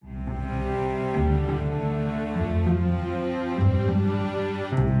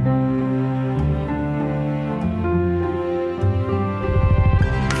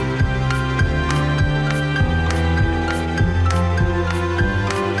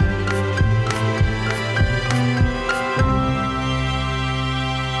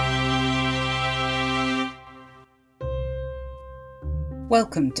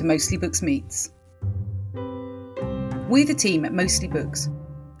Welcome to Mostly Books Meets. We're the team at Mostly Books,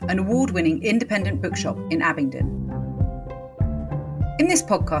 an award-winning independent bookshop in Abingdon. In this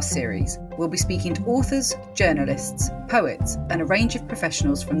podcast series, we'll be speaking to authors, journalists, poets, and a range of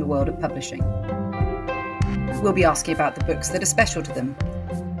professionals from the world of publishing. We'll be asking about the books that are special to them,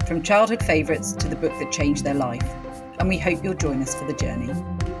 from childhood favourites to the book that changed their life, and we hope you'll join us for the journey.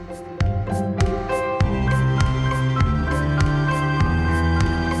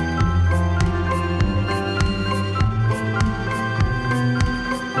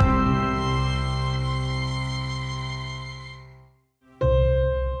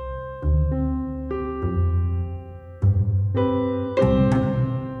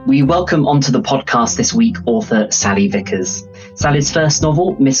 We welcome onto the podcast this week author Sally Vickers. Sally's first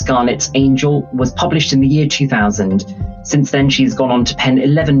novel, Miss Garnett's Angel, was published in the year 2000. Since then, she's gone on to pen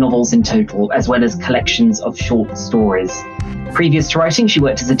 11 novels in total, as well as collections of short stories. Previous to writing, she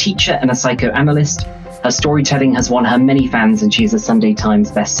worked as a teacher and a psychoanalyst. Her storytelling has won her many fans, and she is a Sunday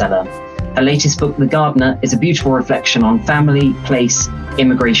Times bestseller. Her latest book, The Gardener, is a beautiful reflection on family, place,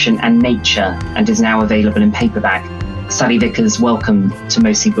 immigration, and nature, and is now available in paperback. Sally Vickers, welcome to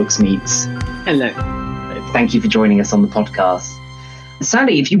Mostly Books Meets. Hello. Thank you for joining us on the podcast.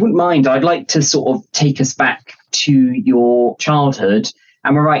 Sally, if you wouldn't mind, I'd like to sort of take us back to your childhood.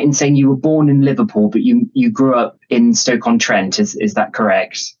 Am I right in saying you were born in Liverpool, but you grew up in Stoke-on-Trent? Is that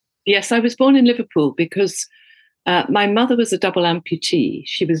correct? Yes, I was born in Liverpool because my mother was a double amputee.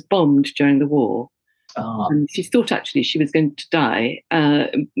 She was bombed during the war. And she thought actually she was going to die,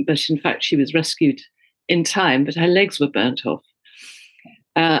 but in fact she was rescued in time, but her legs were burnt off.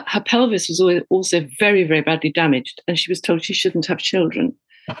 Her pelvis was also very, very badly damaged, and she was told she shouldn't have children.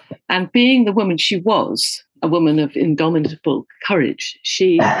 And being the woman she was, a woman of indomitable courage,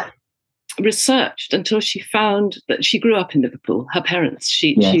 she researched until she found that she grew up in Liverpool. Her parents,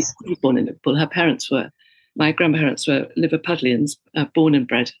 she was born in Liverpool. My grandparents were Liverpudlians, born and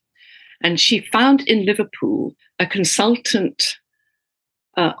bred. And she found in Liverpool a consultant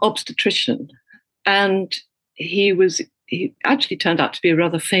obstetrician. And he actually turned out to be a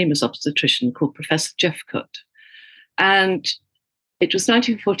rather famous obstetrician called Professor Jeffcott. And it was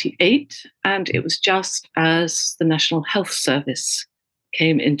 1948, and it was just as the National Health Service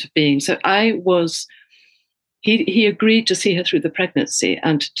came into being. So he agreed to see her through the pregnancy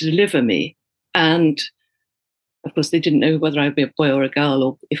and to deliver me. And of course, they didn't know whether I'd be a boy or a girl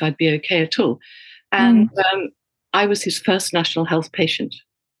or if I'd be okay at all. And I was his first national health patient.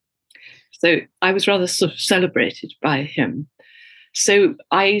 So I was rather sort of celebrated by him. So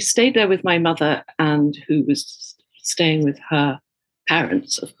I stayed there with my mother, and who was staying with her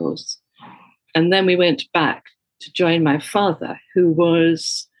parents, of course. And then we went back to join my father, who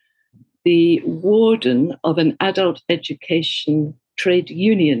was the warden of an adult education trade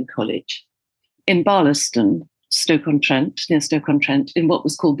union college in Barlaston, Stoke-on-Trent, near Stoke-on-Trent, in what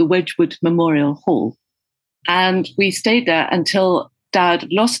was called the Wedgwood Memorial Hall. And we stayed there until Dad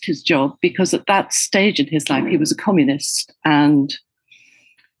lost his job, because at that stage in his life, he was a communist, and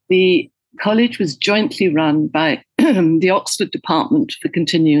the college was jointly run by the Oxford Department for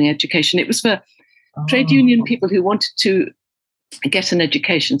Continuing Education. It was for trade union people who wanted to get an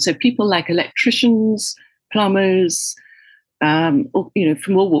education. So people like electricians, plumbers, from all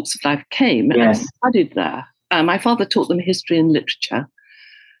walks of life came and studied there. My father taught them history and literature.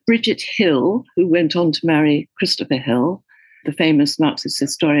 Bridget Hill, who went on to marry Christopher Hill, the famous Marxist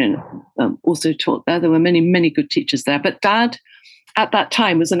historian, also taught there. There were many, many good teachers there. But Dad, at that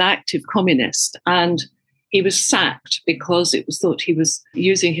time, was an active communist, and he was sacked because it was thought he was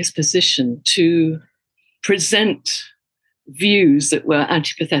using his position to present views that were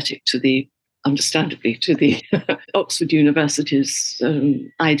antipathetic to the Oxford University's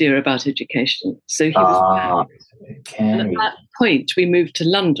idea about education. So he was sacked. And at that point, we moved to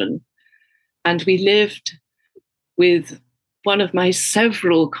London, and we lived with one of my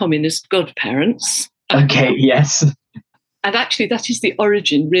several communist godparents. Okay, yes. And actually, that is the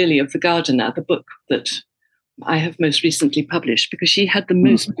origin, really, of The Gardener, the book that I have most recently published, because she had the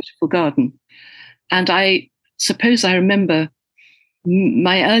most beautiful garden. And I suppose I remember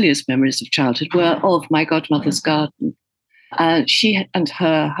my earliest memories of childhood were of my godmother's garden. She and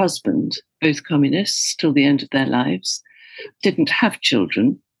her husband, both communists till the end of their lives, didn't have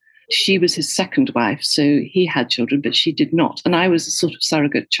children. She was his second wife, so he had children, but she did not. And I was a sort of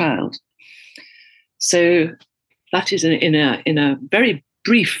surrogate child. So that is in a very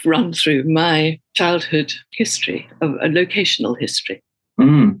brief run through my childhood history, a locational history.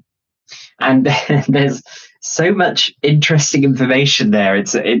 And there's so much interesting information there.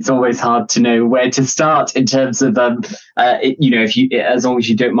 It's always hard to know where to start in terms of if you, as long as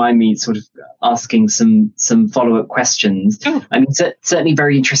you don't mind me sort of asking some follow-up questions. Oh. I mean, certainly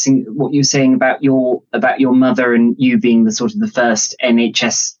very interesting what you're saying about your mother and you being the sort of the first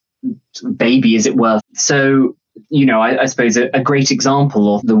NHS baby, as it were. So, I suppose a great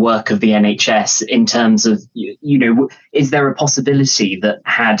example of the work of the NHS in terms of, is there a possibility that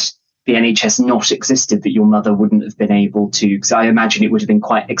had the NHS not existed that your mother wouldn't have been able to? Because I imagine it would have been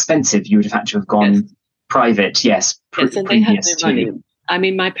quite expensive. You would have had to have gone private. Yes. Yes, and they had no money. I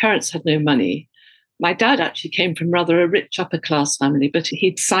mean, my parents had no money. My dad actually came from rather a rich upper class family, but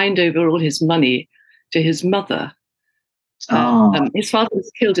he'd signed over all his money to his mother. His father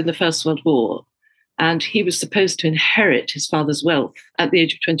was killed in the First World War, and he was supposed to inherit his father's wealth at the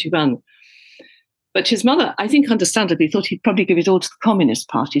age of 21. But his mother, I think understandably, thought he'd probably give it all to the Communist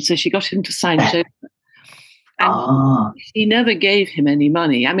Party, so she got him to sign it over. And he never gave him any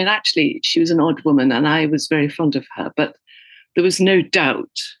money. I mean, actually, she was an odd woman, and I was very fond of her, but there was no doubt.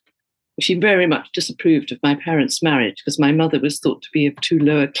 She very much disapproved of my parents' marriage because my mother was thought to be of too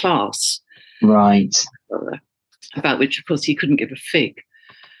low a class. Right. About which, of course, he couldn't give a fig.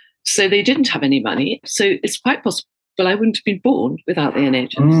 So they didn't have any money. So it's quite possible I wouldn't have been born without the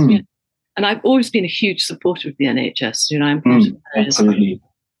NHS. Yeah. And I've always been a huge supporter of the NHS. I'm part of various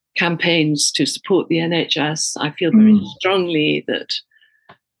campaigns to support the NHS. I feel very strongly that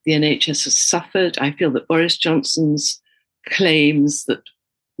the NHS has suffered. I feel that Boris Johnson's claims that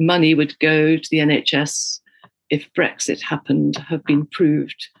money would go to the NHS if Brexit happened have been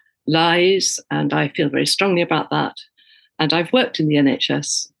proved lies, and I feel very strongly about that. And I've worked in the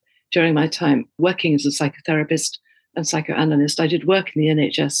NHS during my time working as a psychotherapist and psychoanalyst. I did work in the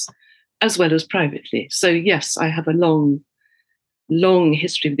NHS as well as privately. So yes, I have a long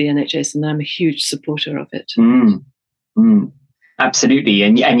history of the NHS, and I'm a huge supporter of it. Absolutely.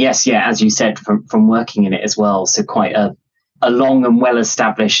 And yes, as you said, from working in it as well. So quite a long and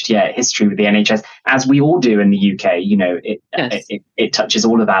well-established history with the NHS, as we all do in the UK. It touches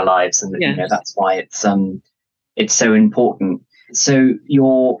all of our lives, and that's why it's so important. So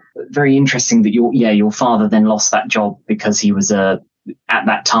you're very interesting that your father then lost that job because he was at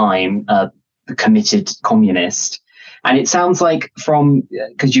that time a committed communist, and it sounds like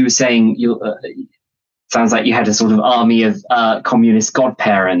because you were saying sounds like you had a sort of army of communist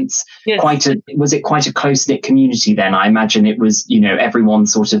godparents. Yes. Was it quite a close-knit community then? I imagine it was, everyone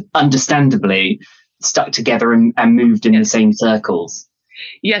sort of understandably stuck together and moved in the same circles.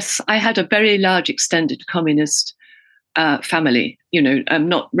 Yes, I had a very large extended communist family,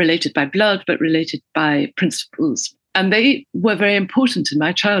 not related by blood, but related by principles. And they were very important in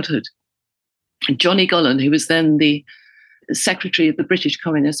my childhood. Johnny Gollan, who was then the secretary of the British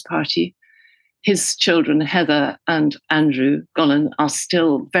Communist Party, his children, Heather and Andrew Gollan, are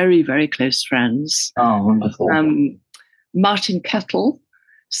still very, very close friends. Oh, wonderful. Martin Kettle,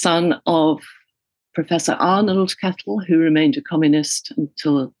 son of Professor Arnold Kettle, who remained a communist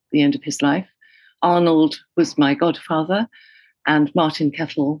until the end of his life. Arnold was my godfather, and Martin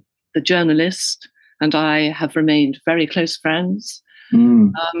Kettle, the journalist, and I have remained very close friends.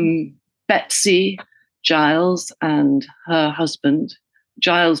 Betsy Giles and her husband,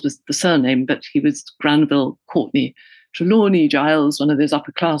 Giles was the surname, but he was Granville Courtney Trelawney Giles, one of those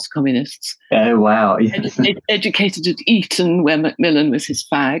upper class communists. Oh, wow. Educated at Eton, where Macmillan was his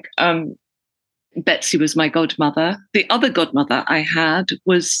fag. Betsy was my godmother. The other godmother I had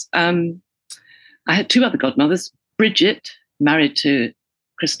was, I had two other godmothers. Bridget, married to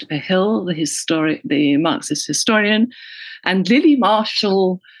Christopher Hill, the Marxist historian, and Lily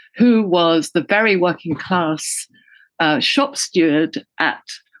Marshall, who was the very working class shop steward at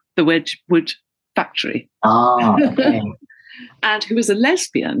the Wedgwood factory. Okay. And who was a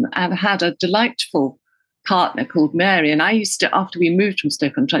lesbian and had a delightful partner called Mary. And I used to, after we moved from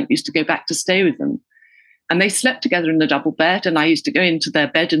Stoke-on-Trent, used to go back to stay with them. And they slept together in a double bed, and I used to go into their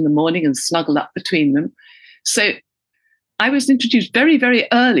bed in the morning and snuggle up between them. So I was introduced very, very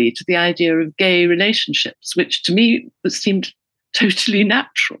early to the idea of gay relationships, which to me seemed totally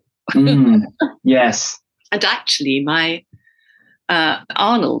natural. Yes. And actually, my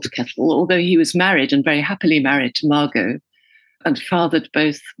Arnold Kettle, although he was married and very happily married to Margot and fathered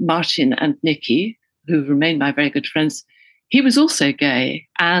both Martin and Nikki, who remained my very good friends, he was also gay.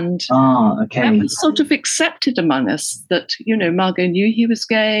 And that was sort of accepted among us that, Margot knew he was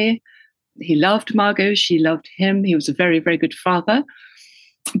gay. He loved Margot. She loved him. He was a very, very good father.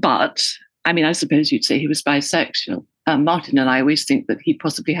 But, I suppose you'd say he was bisexual. Martin and I always think that he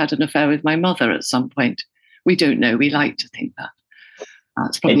possibly had an affair with my mother at some point. We don't know. We like to think that.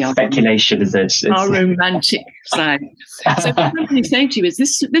 It's probably it's speculation, is it? Our romantic side. So what I'm saying to you is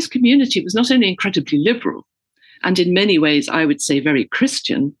this community was not only incredibly liberal, and in many ways, I would say very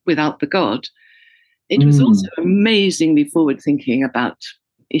Christian without the God. It was also amazingly forward-thinking about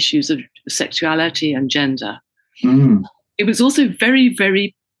issues of sexuality and gender. It was also very,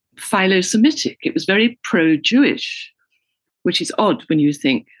 very philo-Semitic. It was very pro-Jewish, which is odd when you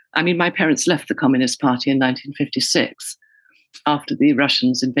think. I mean, my parents left the Communist Party in 1956 after the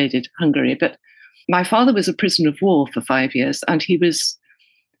Russians invaded Hungary. But my father was a prisoner of war for 5 years, and he was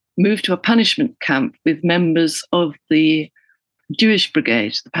moved to a punishment camp with members of the Jewish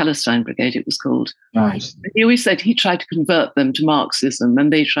Brigade, the Palestine Brigade, it was called. Right. He always said he tried to convert them to Marxism,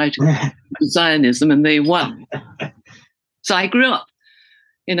 and they tried to convert to Zionism, and they won. So I grew up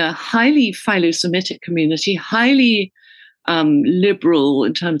in a highly philo-Semitic community, highly liberal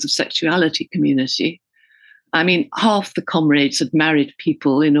in terms of sexuality community. I mean, half the comrades had married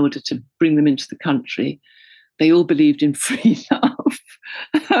people in order to bring them into the country. They all believed in free love.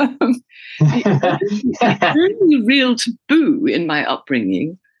 The really real taboo in my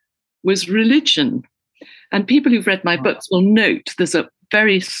upbringing was religion. And people who've read my books will note there's a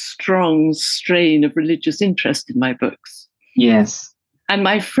very strong strain of religious interest in my books. Yes. And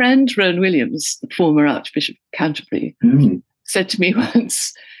my friend Rowan Williams, the former Archbishop of Canterbury, said to me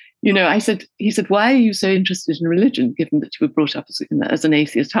once, he said, why are you so interested in religion, given that you were brought up as an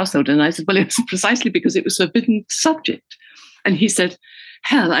atheist household? And I said, well, it was precisely because it was a forbidden subject. And he said,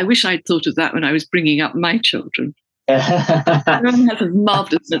 hell, I wish I'd thought of that when I was bringing up my children. Rowan has a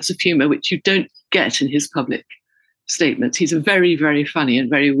marvelous sense of humor, which you don't get in his public statements. He's a very, very funny and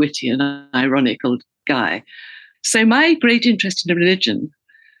very witty and ironic old guy. So my great interest in religion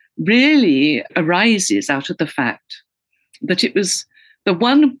really arises out of the fact that it was the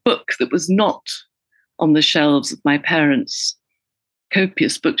one book that was not on the shelves of my parents'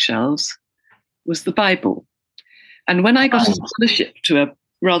 copious bookshelves was the Bible. And when I got a scholarship to a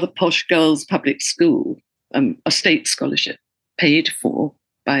rather posh girls' public school, a state scholarship paid for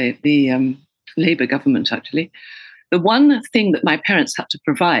by the Labour government, actually, the one thing that my parents had to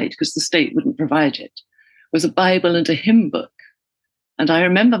provide, because the state wouldn't provide it, was a Bible and a hymn book. And I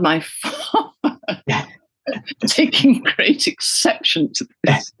remember my father taking great exception to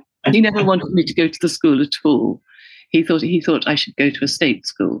this. He never wanted me to go to the school at all. He thought I should go to a state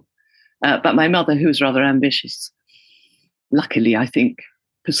school. But my mother, who was rather ambitious, luckily, I think,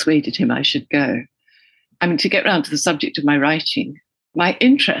 persuaded him I should go. I mean, to get round to the subject of my writing, my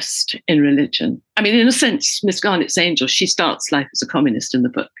interest in religion, I mean, in a sense, Miss Garnett's Angel, she starts life as a communist in the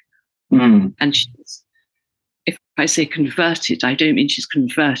book. And she's, if I say converted, I don't mean she's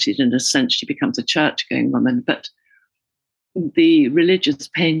converted in a sense she becomes a church-going woman, but the religious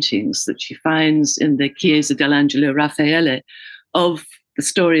paintings that she finds in the Chiesa dell'Angelo Raffaele of the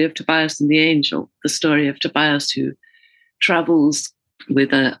story of Tobias and the angel, the story of Tobias who travels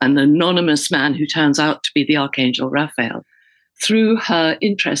with an anonymous man who turns out to be the Archangel Raphael. Through her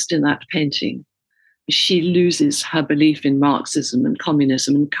interest in that painting, she loses her belief in Marxism and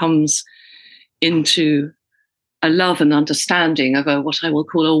communism and comes into a love and understanding of what I will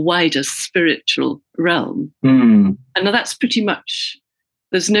call a wider spiritual realm. And that's pretty much,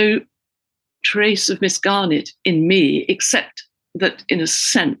 there's no trace of Miss Garnett in me, except that in a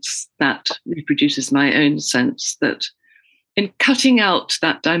sense that reproduces my own sense that in cutting out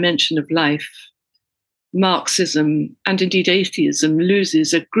that dimension of life, Marxism and indeed atheism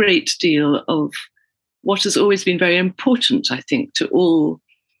loses a great deal of what has always been very important, I think, to all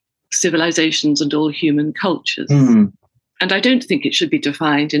civilizations and all human cultures. And I don't think it should be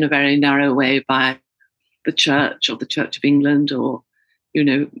defined in a very narrow way by the Church or the Church of England or,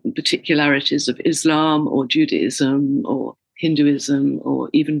 particularities of Islam or Judaism or Hinduism or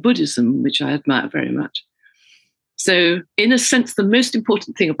even Buddhism, which I admire very much. So in a sense, the most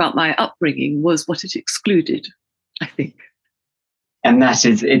important thing about my upbringing was what it excluded, I think. And that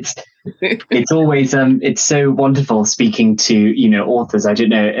is, it's always, it's so wonderful speaking to, authors. I don't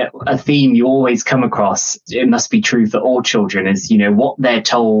know, a theme you always come across, it must be true for all children, is, what they're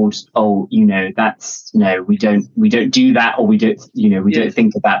told, that's, no, we don't do that, or we don't, we don't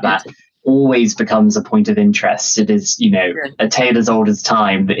think about that. Always becomes a point of interest. It is, a tale as old as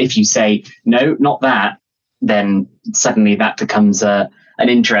time, that if you say, no, not that, then suddenly that becomes an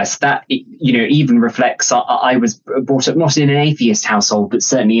interest that, even reflects, I was brought up not in an atheist household, but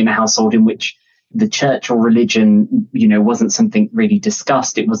certainly in a household in which the church or religion, wasn't something really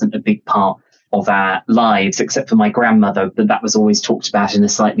discussed. It wasn't a big part of our lives, except for my grandmother, but that was always talked about in a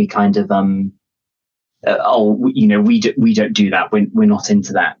slightly kind of, we don't do that. We're not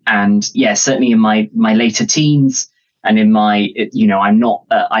into that. And yeah, certainly in my later teens, And in my, I'm not,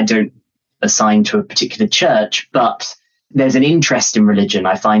 I don't assign to a particular church, but there's an interest in religion.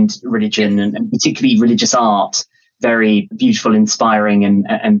 I find religion and particularly religious art very beautiful, inspiring, and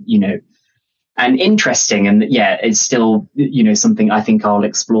interesting. And it's still, something I think I'll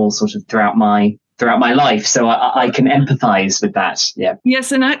explore sort of throughout my life. So I can empathize with that. Yeah.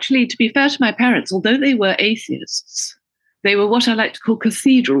 Yes. And actually, to be fair to my parents, although they were atheists, they were what I like to call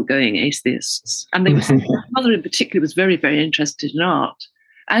cathedral-going atheists. And my mother in particular was very, very interested in art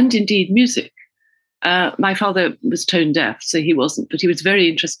and indeed music. My father was tone deaf, so he wasn't, but he was very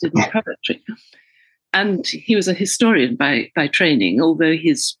interested in poetry. And he was a historian by training, although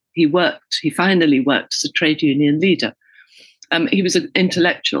he finally worked as a trade union leader. He was an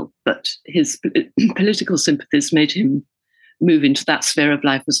intellectual, but his political sympathies made him move into that sphere of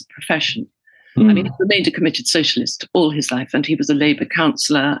life as a profession. I mean, he remained a committed socialist all his life, and he was a Labour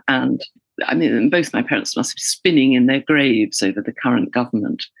councillor. And I mean, both my parents must be spinning in their graves over the current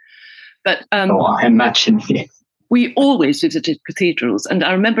government. But I imagine. We always visited cathedrals. And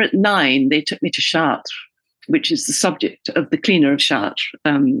I remember at 9, they took me to Chartres, which is the subject of The Cleaner of Chartres,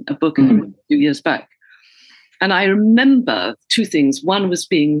 a book a few years back. And I remember 2 things. One was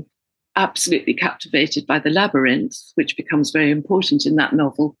being absolutely captivated by the labyrinth, which becomes very important in that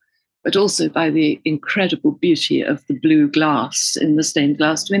novel, but also by the incredible beauty of the blue glass in the stained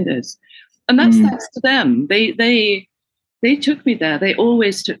glass windows. And that's thanks to them. They took me there. They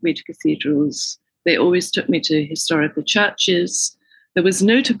always took me to cathedrals. They always took me to historical churches. There was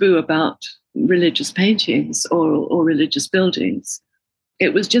no taboo about religious paintings or religious buildings.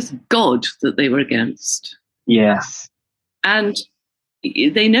 It was just God that they were against. Yes. And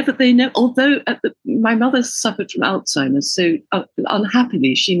they never, although my mother suffered from Alzheimer's, so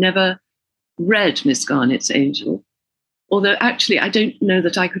unhappily, she never read Miss Garnett's Angel. Although actually, I don't know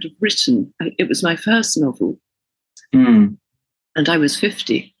that I could have written. It was my first novel. And I was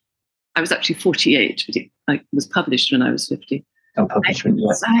 50. I was actually 48, but it was published when I was 50.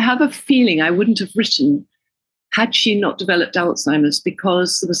 I have a feeling I wouldn't have written had she not developed Alzheimer's,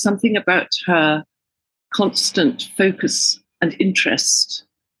 because there was something about her constant focus and interest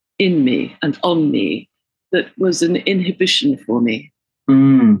in me and on me that was an inhibition for me.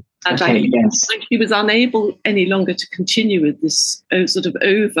 And she was unable any longer to continue with this sort of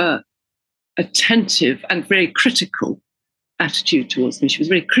over attentive and very critical attitude towards me. She was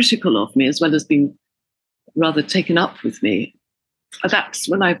very critical of me, as well as being rather taken up with me. That's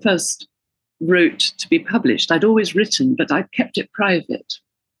when I first wrote to be published. I'd always written, but I'd kept it private.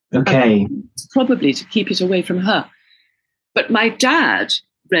 Okay. Probably to keep it away from her. But my dad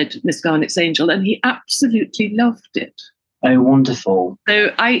read Miss Garnett's Angel, and he absolutely loved it. Oh, wonderful.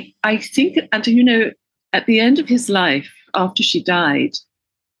 So I think, and at the end of his life, after she died,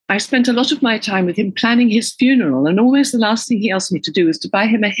 I spent a lot of my time with him planning his funeral, and almost the last thing he asked me to do was to buy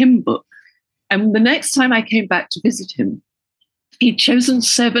him a hymn book. And the next time I came back to visit him, he'd chosen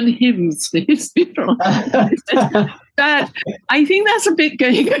 7 hymns for his funeral. Dad, I think that's a bit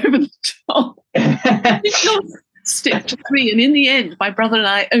going over the top. Stick to 3. And in the end, my brother and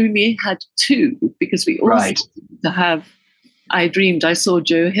I only had 2, because we also wanted to have I Dreamed I Saw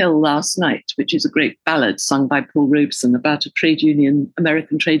Joe Hill Last Night, which is a great ballad sung by Paul Robeson about a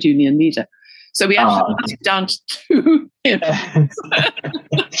American trade union leader. So we actually cut it down to 2 hymns.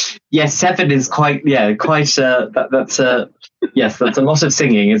 Yes, 7 is quite, that's a lot of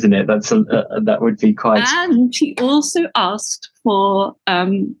singing, isn't it? That would be quite. And he also asked for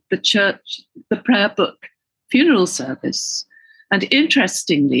the church, the prayer book funeral service. And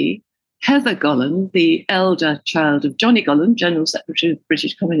interestingly, Heather Gollan, the elder child of Johnny Gollan, General Secretary of the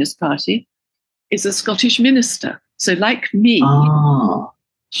British Communist Party, is a Scottish minister. So like me,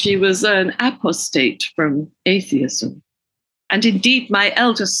 she was an apostate from atheism. And indeed, my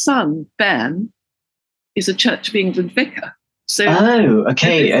eldest son, Ben, is a Church of England vicar. So,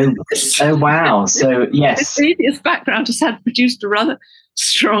 oh, wow. So, yes. This atheist background has produced a rather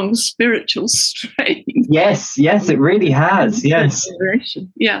strong spiritual strain. Yes, it really has. Yes.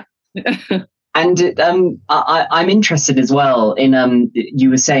 Yeah. And I'm interested as well in, you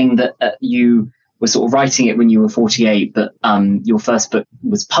were saying that you were sort of writing it when you were 48, but your first book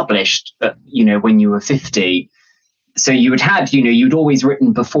was published, when you were 50. So you had had, you'd always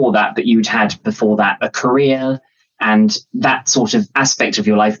written before that, but you'd had before that a career and that sort of aspect of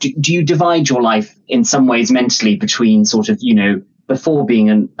your life. Do you divide your life in some ways mentally between sort of, before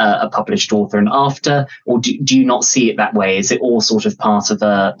being a published author and after, or do you not see it that way? Is it all sort of part of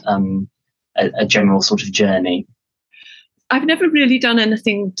a general sort of journey? I've never really done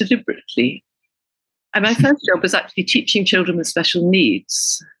anything deliberately. And my first job was actually teaching children with special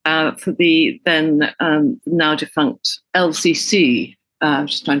needs for the then now defunct LCC. I'm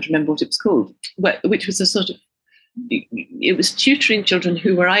just trying to remember what it was called, which was a sort of, it was tutoring children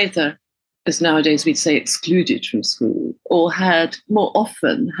who were either, as nowadays we'd say, excluded from school, or had more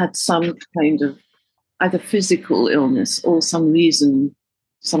often had some kind of either physical illness or some reason,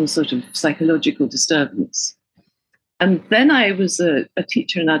 some sort of psychological disturbance. And then I was a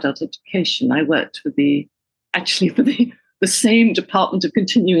teacher in adult education. I worked for the same Department of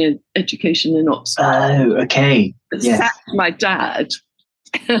Continuing Education in Oxford. Oh, okay. Yes. Sacked my dad.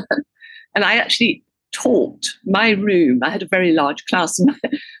 And I actually taught my room. I had a very large class. And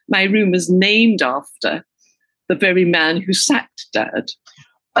my room was named after the very man who sacked Dad.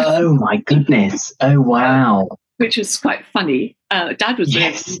 Oh, my goodness. Oh, wow. Which was quite funny. Dad was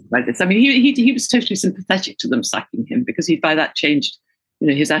very pleased by this. I mean, he was totally sympathetic to them sacking him because he'd by that changed,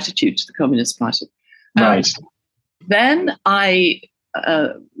 his attitude to the Communist Party. Right. Then I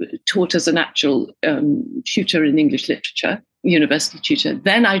taught as an actual tutor in English literature, university tutor.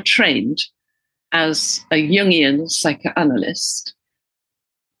 Then I trained as a Jungian psychoanalyst.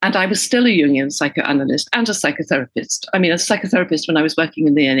 And I was still a Jungian psychoanalyst and a psychotherapist. I mean, a psychotherapist when I was working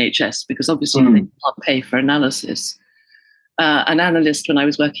in the NHS, because obviously they can't pay for analysis. An analyst when I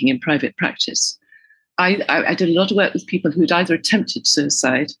was working in private practice. I did a lot of work with people who'd either attempted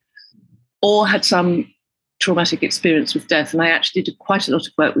suicide or had some traumatic experience with death. And I actually did quite a lot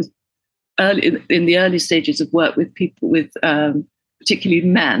of work with in the early stages of work with people with particularly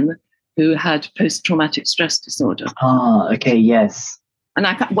men who had post-traumatic stress disorder. Ah, okay, yes. And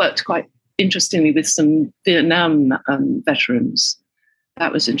I worked quite interestingly with some Vietnam veterans.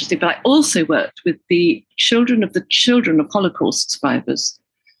 That was interesting. But I also worked with the children of Holocaust survivors,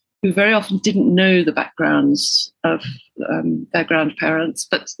 who very often didn't know the backgrounds of their grandparents,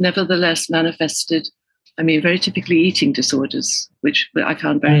 but nevertheless manifested, very typically eating disorders, which I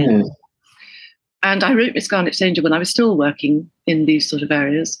found very interesting. And I wrote Miss Garnet's Angel when I was still working in these sort of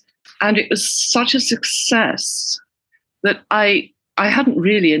areas. And it was such a success that I hadn't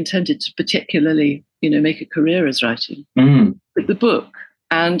really intended to particularly, make a career as writing with the book.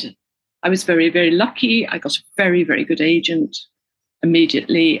 And I was very, very lucky. I got a very, very good agent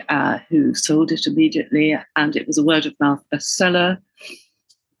immediately who sold it immediately. And it was a word of mouth bestseller,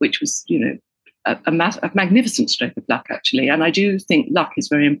 which was, a magnificent stroke of luck, actually. And I do think luck is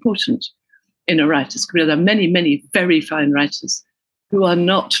very important in a writer's career. There are many, many very fine writers who are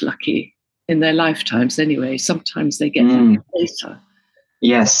not lucky in their lifetimes anyway. Sometimes they get lucky later.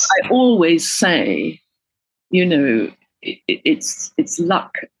 Yes. I always say, it's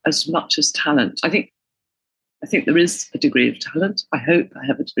luck as much as talent. I think there is a degree of talent. I hope I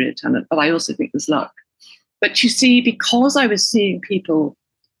have a degree of talent, but I also think there's luck. But you see, because I was seeing people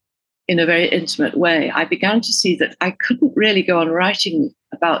in a very intimate way, I began to see that I couldn't really go on writing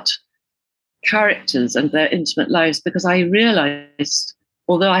about characters and their intimate lives, because I realized,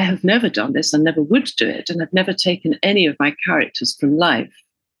 although I have never done this and never would do it, and have never taken any of my characters from life,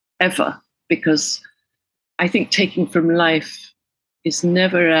 ever, because I think taking from life is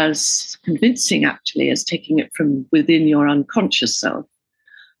never as convincing, actually, as taking it from within your unconscious self.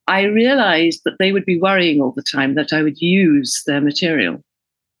 I realized that they would be worrying all the time that I would use their material.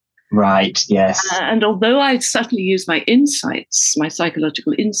 Right, yes. And although I certainly use my insights, my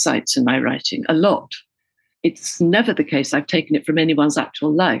psychological insights in my writing a lot, it's never the case I've taken it from anyone's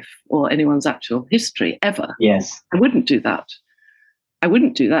actual life or anyone's actual history, ever. Yes. I wouldn't do that. I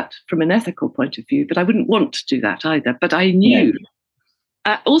wouldn't do that from an ethical point of view, but I wouldn't want to do that either. But I knew.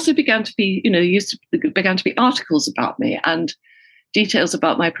 Also began to be, began to be articles about me, and details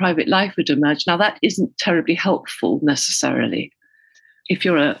about my private life would emerge. Now, that isn't terribly helpful necessarily if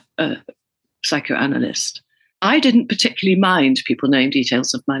you're a psychoanalyst. I didn't particularly mind people knowing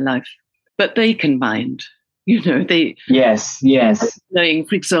details of my life, but they can mind. Yes. Knowing,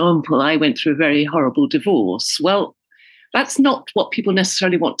 for example, I went through a very horrible divorce. Well, that's not what people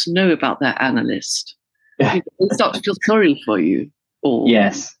necessarily want to know about their analyst. They start to feel sorry for you or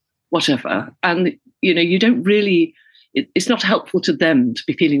whatever. And, you don't really, it's not helpful to them to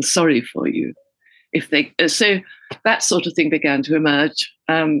be feeling sorry for you. So that sort of thing began to emerge.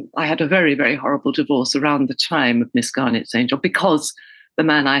 I had a very, very horrible divorce around the time of Miss Garnet's Angel, because the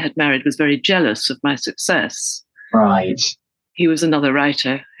man I had married was very jealous of my success. Right. He was another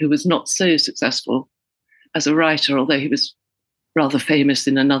writer who was not so successful as a writer, although he was rather famous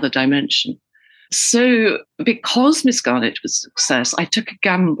in another dimension. So because Miss Garnet was a success, I took a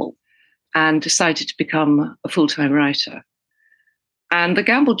gamble and decided to become a full-time writer. And the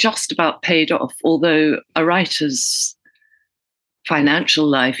gamble just about paid off, although a writer's financial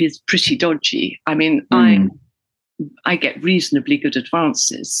life is pretty dodgy. I mean, I get reasonably good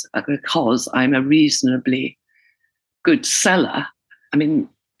advances because I'm a reasonably good seller. I mean,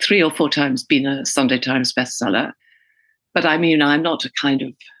 3 or 4 times been a Sunday Times bestseller. But I mean, I'm not a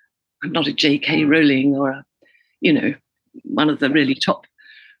J.K. Rowling or one of the really top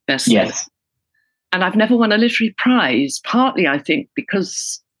bestsellers. Yes. And I've never won a literary prize, partly, I think,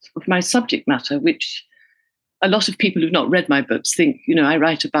 because of my subject matter, which a lot of people who've not read my books think, I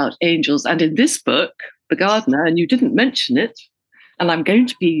write about angels. And in this book, The Gardener, and you didn't mention it, and I'm going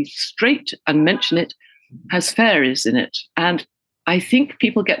to be straight and mention it, has fairies in it. And I think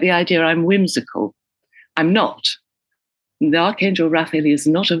people get the idea I'm whimsical. I'm not. The Archangel Raphael is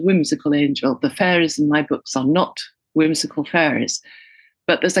not a whimsical angel. The fairies in my books are not whimsical fairies.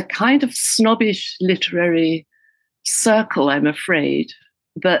 But there's a kind of snobbish literary circle, I'm afraid,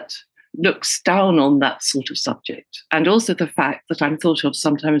 that looks down on that sort of subject. And also the fact that I'm thought of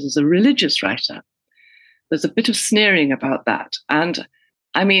sometimes as a religious writer. There's a bit of sneering about that. And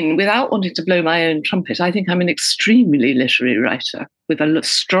I mean, without wanting to blow my own trumpet, I think I'm an extremely literary writer with a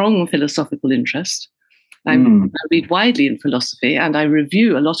strong philosophical interest. I read widely in philosophy, and I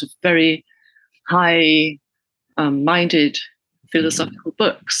review a lot of very high-minded philosophical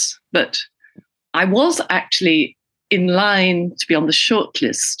books. But I was actually in line to be on the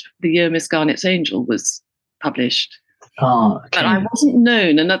shortlist the year Miss Garnett's Angel was published. Oh, okay. But I wasn't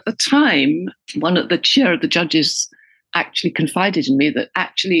known. And at the time, one of the chair of the judges actually confided in me that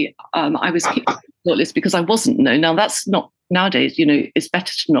actually I was keeping the shortlist because I wasn't known. Now, that's not nowadays, it's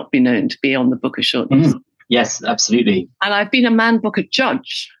better to not be known to be on the Booker shortlist. Yes, absolutely. And I've been a Man Booker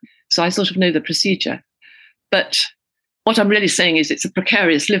judge, so I sort of know the procedure. But what I'm really saying is it's a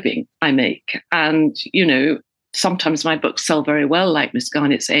precarious living I make. And, sometimes my books sell very well, like Miss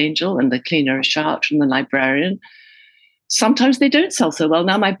Garnett's Angel and The Cleaner of Chartres and The Librarian. Sometimes they don't sell so well.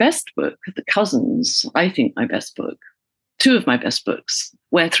 Now, my best book, The Cousins, I think my best book, 2 of my best books,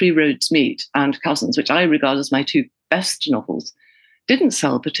 Where Three Roads Meet and Cousins, which I regard as my 2 best novels, didn't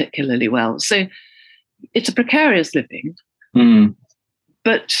sell particularly well. So it's a precarious living,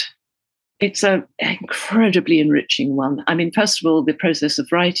 but it's an incredibly enriching one. I mean, first of all, the process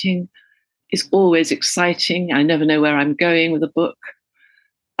of writing is always exciting. I never know where I'm going with a book.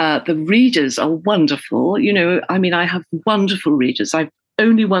 The readers are wonderful. I have wonderful readers. I've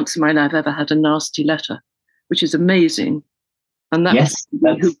only once in my life ever had a nasty letter, which is amazing. And that's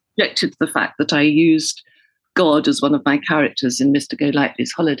who objected to the fact that I used God as one of my characters in Mr.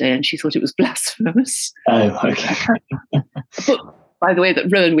 Golightly's Holiday, and she thought it was blasphemous. Oh, okay. But, by the way, that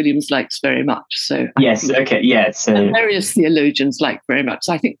Rowan Williams likes very much. So So various theologians like very much.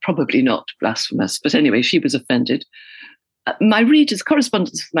 So I think probably not blasphemous, but anyway, she was offended.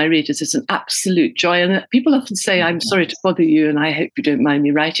 Correspondence with my readers is an absolute joy. And people often say, I'm sorry to bother you, and I hope you don't mind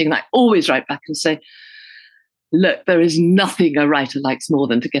me writing. And I always write back and say, look, there is nothing a writer likes more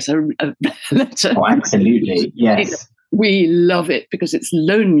than to get a letter. Oh, absolutely, yes. We love it because it's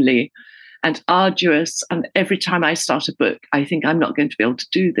lonely and arduous. And every time I start a book, I think I'm not going to be able to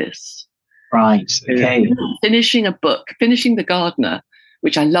do this. Right, okay. Finishing a book, finishing The Gardener,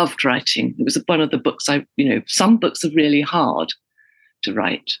 which I loved writing. It was one of the books some books are really hard to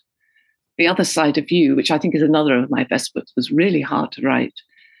write. The Other Side of You, which I think is another of my best books, was really hard to write.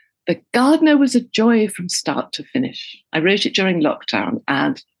 The Gardener was a joy from start to finish. I wrote it during lockdown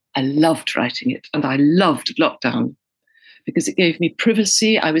and I loved writing it. And I loved lockdown because it gave me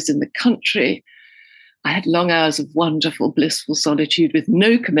privacy. I was in the country. I had long hours of wonderful, blissful solitude with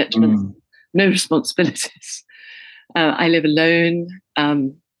no commitments, no responsibilities. I live alone.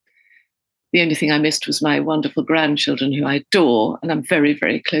 The only thing I missed was my wonderful grandchildren, who I adore and I'm very,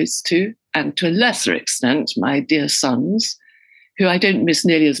 very close to. And to a lesser extent, my dear sons, who I don't miss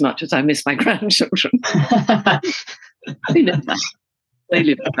nearly as much as I miss my grandchildren. They live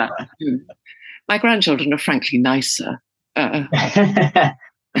that. My grandchildren are frankly nicer. And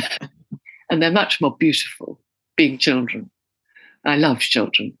they're much more beautiful being children. I love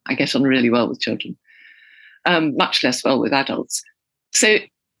children. I get on really well with children. Much less well with adults. So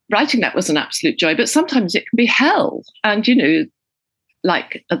writing that was an absolute joy, but sometimes it can be hell. And,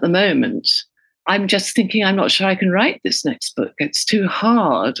 like at the moment, I'm just thinking, I'm not sure I can write this next book. It's too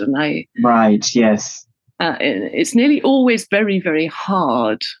hard. And Right, yes. It's nearly always very, very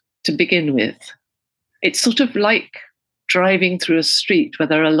hard to begin with. It's sort of like driving through a street where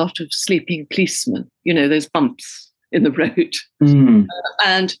there are a lot of sleeping policemen, those bumps in the road.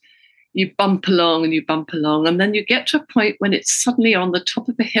 And you bump along and you bump along, and then you get to a point when it's suddenly on the top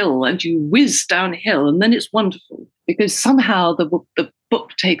of a hill and you whiz downhill, and then it's wonderful because somehow the book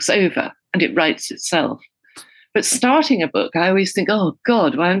takes over and it writes itself. But starting a book, I always think, oh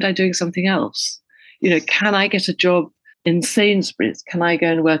God, why aren't I doing something else? Can I get a job in Sainsbury's? Can I go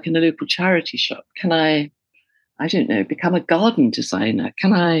and work in a local charity shop? Can I don't know, become a garden designer?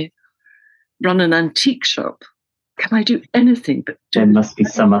 Can I run an antique shop? Can I do anything but do? There must be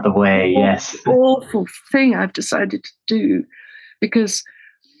some other way, yes. Awful thing I've decided to do, because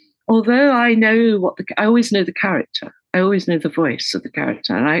although I know I always know the character, I always know the voice of the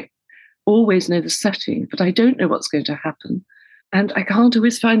character, and I always know the setting, but I don't know what's going to happen. And I can't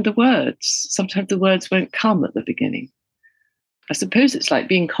always find the words. Sometimes the words won't come at the beginning. I suppose it's like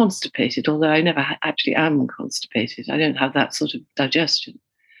being constipated, although I never actually am constipated. I don't have that sort of digestion.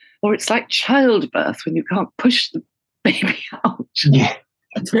 Or it's like childbirth when you can't push the baby out. Yeah.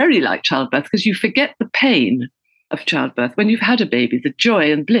 It's very like childbirth because you forget the pain of childbirth. When you've had a baby, the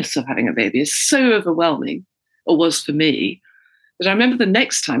joy and bliss of having a baby is so overwhelming, or was for me, that I remember the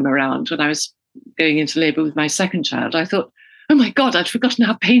next time around when I was going into labour with my second child, I thought, oh my God, I'd forgotten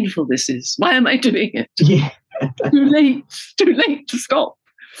how painful this is. Why am I doing it? Yeah. Too late to stop.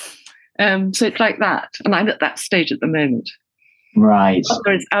 So it's like that. And I'm at that stage at the moment. Right.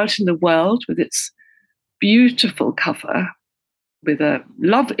 It's out in the world with its beautiful cover, with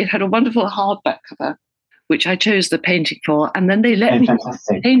it had a wonderful hardback cover, which I chose the painting for. And then they let me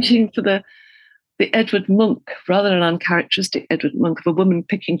painting for the Edward Munch, rather an uncharacteristic Edward Munch of a woman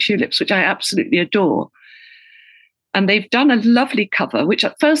picking tulips, which I absolutely adore. And they've done a lovely cover, which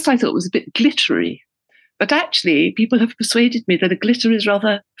at first I thought was a bit glittery. But actually, people have persuaded me that the glitter is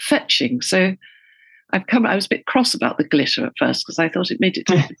rather fetching. So I was a bit cross about the glitter at first because I thought it made it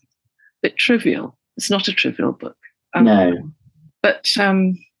a bit trivial. It's not a trivial book. No. But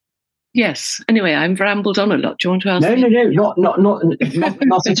yes. Anyway, I've rambled on a lot. Do you want to ask me? No,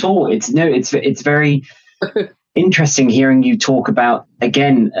 not at all. It's very interesting hearing you talk about,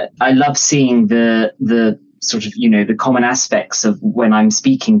 again, I love seeing the sort of, the common aspects of when I'm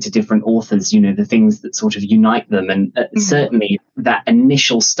speaking to different authors, the things that sort of unite them. And certainly that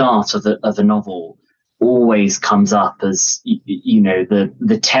initial start of a novel always comes up as,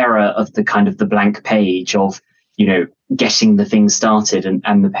 the terror of the kind of the blank page of, getting the thing started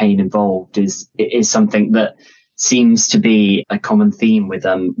and the pain involved is something that seems to be a common theme with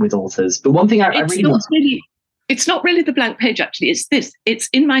authors. But one thing it's not really the blank page, actually. It's this. It's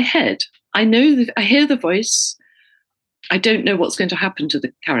in my head. I know that I hear the voice. I don't know what's going to happen to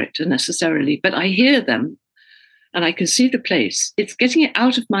the character necessarily, but I hear them and I can see the place. It's getting it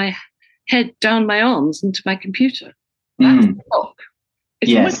out of my head, down my arms, into my computer. That's a block.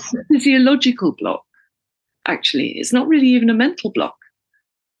 It's almost a physiological block, actually. It's not really even a mental block.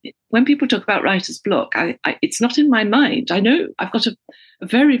 When people talk about writer's block, it's not in my mind. I know I've got a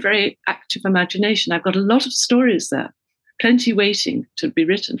very, very active imagination. I've got a lot of stories there, plenty waiting to be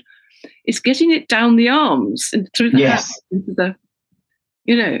written. It's getting it down the arms and through the house into the,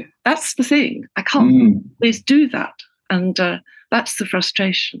 that's the thing. I can't always do that. And that's the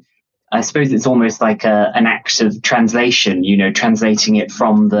frustration. I suppose it's almost like an act of translation, translating it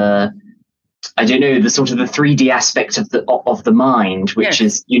from the, I don't know, the sort of the 3D aspect of the mind, which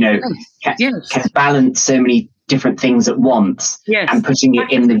is, can balance so many different things at once and putting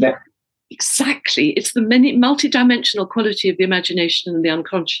it in the... Exactly. It's the multidimensional quality of the imagination and the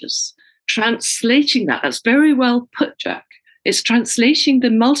unconscious. Translating that's very well put, Jack. It's translating the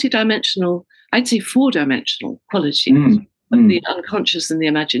multidimensional, I'd say 4-dimensional quality of the unconscious and the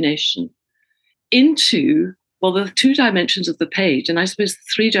imagination into, the 2 dimensions of the page, and I suppose the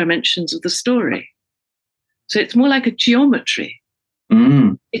 3 dimensions of the story. So it's more like a geometry.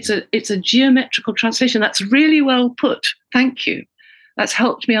 It's a geometrical translation. That's really well put. Thank you. That's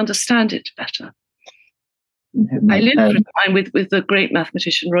helped me understand it better. I lived for a time with the great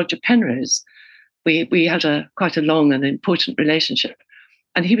mathematician Roger Penrose. We had quite a long and important relationship,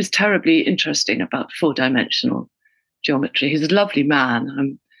 and he was terribly interesting about 4-dimensional geometry. He's a lovely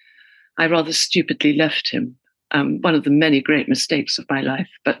man. I rather stupidly left him. One of the many great mistakes of my life,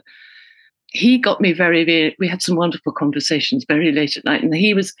 but he got me we had some wonderful conversations very late at night, and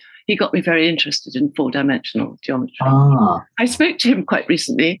he got me very interested in 4-dimensional geometry. I spoke to him quite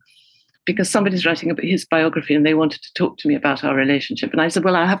recently because somebody's writing about his biography and they wanted to talk to me about our relationship. And I said,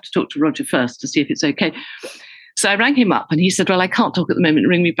 well, I have to talk to Roger first to see if it's okay. So I rang him up and he said, well, I can't talk at the moment,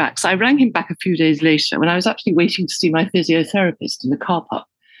 ring me back. So I rang him back a few days later when I was actually waiting to see my physiotherapist in the car park.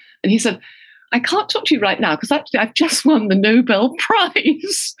 And he said, I can't talk to you right now because actually I've just won the Nobel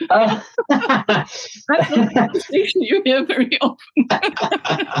Prize. That's not a conversation you hear very often.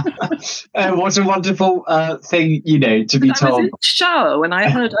 What a wonderful thing, to be told. I was in the shower when I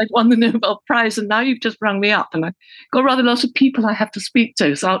heard I'd won the Nobel Prize, and now you've just rung me up, and I've got rather a lot of people I have to speak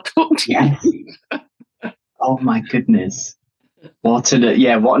to, so I'll talk to you. Oh my goodness. What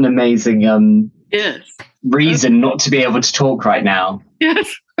an amazing Yes. reason not to be able to talk right now.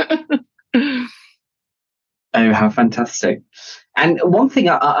 Yes. Oh, how fantastic. And one thing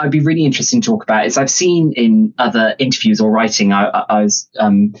I'd be really interested to talk about is I've seen in other interviews or writing, I was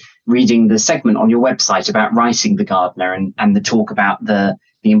reading the segment on your website about writing The Gardener and the talk about the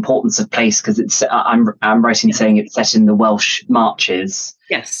importance of place, because it's I'm writing saying it's set in the Welsh Marches.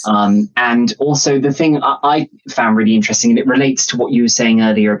 Yes. And also the thing I found really interesting, and it relates to what you were saying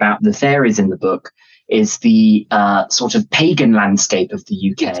earlier about the fairies in the book, is the sort of pagan landscape of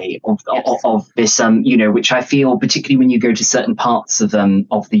the UK, yes. of this, which I feel, particularly when you go to certain parts of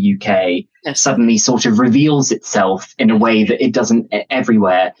the UK, yes. suddenly sort of reveals itself in a way that it doesn't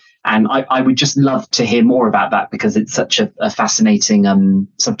everywhere. And I would just love to hear more about that, because it's such a fascinating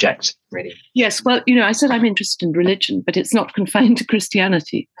subject, really. Yes, well, I said I'm interested in religion, but it's not confined to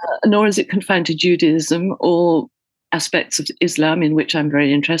Christianity, nor is it confined to Judaism or aspects of Islam, in which I'm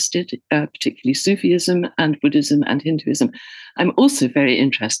very interested, particularly Sufism and Buddhism and Hinduism. I'm also very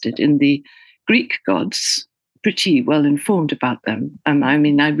interested in the Greek gods, pretty well informed about them.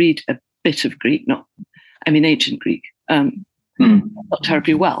 I read a bit of Greek, ancient Greek, not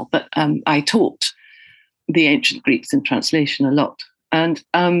terribly well, but I taught the ancient Greeks in translation a lot. And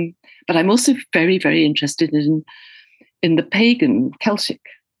but I'm also very, very interested in the pagan Celtic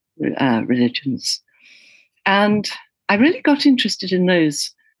religions. And I really got interested in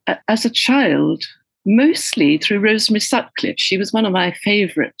those as a child, mostly through Rosemary Sutcliffe. She was one of my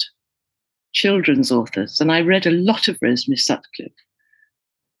favourite children's authors, and I read a lot of Rosemary Sutcliffe.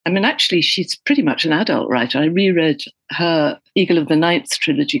 Actually, she's pretty much an adult writer. I reread her Eagle of the Ninth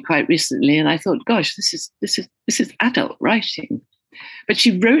trilogy quite recently, and I thought, gosh, this is adult writing. But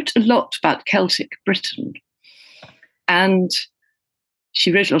she wrote a lot about Celtic Britain, and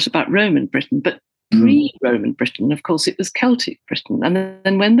she wrote a lot about Roman Britain, but pre-Roman Britain, of course, it was Celtic Britain. And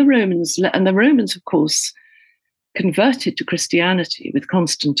then when the Romans, of course, converted to Christianity with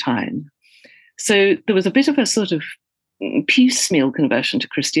Constantine. So there was a bit of a sort of piecemeal conversion to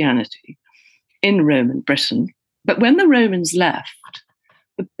Christianity in Roman Britain. But when the Romans left,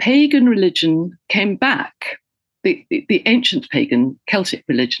 the pagan religion came back. The ancient pagan Celtic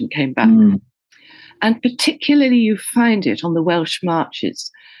religion came back. And particularly you find it on the Welsh Marches.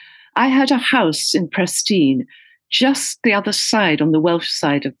 I had a house in Prestine, just the other side, on the Welsh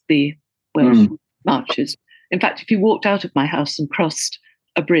side of the Welsh Marches. In fact, if you walked out of my house and crossed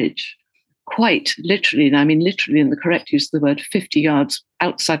a bridge, quite literally, and I mean literally in the correct use of the word, 50 yards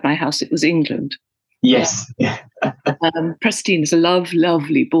outside my house, it was England. Yes. Prestine is a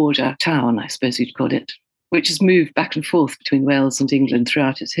lovely border town, I suppose you'd call it, which has moved back and forth between Wales and England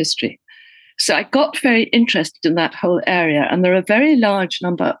throughout its history. So I got very interested in that whole area, and there are a very large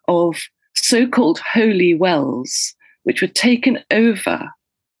number of so-called holy wells, which were taken over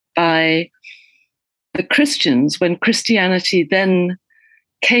by the Christians when Christianity then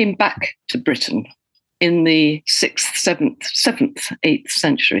came back to Britain in the 6th, 7th, 8th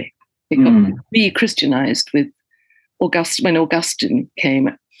century. It got re-Christianized with when Augustine came.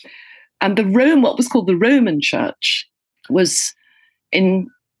 And what was called the Roman Church was in,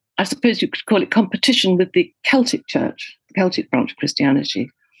 I suppose you could call it, competition with the Celtic Church, the Celtic branch of Christianity.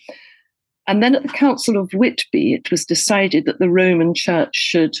 And then at the Council of Whitby, it was decided that the Roman Church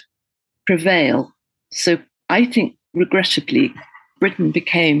should prevail. So I think, regrettably, Britain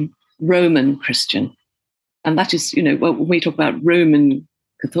became Roman Christian. And that is, when we talk about Roman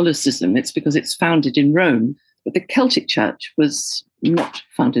Catholicism, it's because it's founded in Rome. But the Celtic Church was not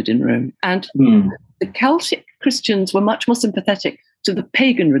founded in Rome. And the Celtic Christians were much more sympathetic to the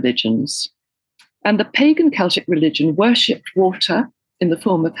pagan religions. And the pagan Celtic religion worshipped water in the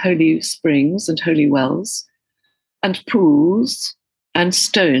form of holy springs and holy wells, and pools, and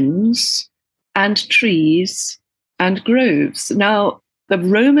stones, and trees, and groves. Now, the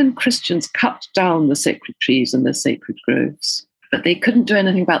Roman Christians cut down the sacred trees and the sacred groves, but they couldn't do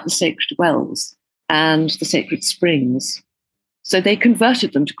anything about the sacred wells and the sacred springs. So they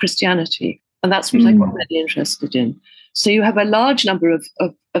converted them to Christianity. And that's what I got really interested in. So you have a large number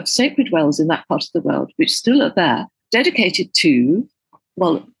of sacred wells in that part of the world, which still are there, dedicated to,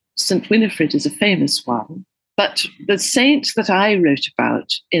 well, St. Winifred is a famous one. But the saint that I wrote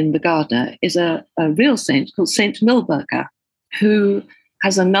about in The Gardener is a real saint called Saint Milburga, who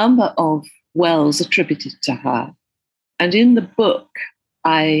has a number of wells attributed to her. And in the book,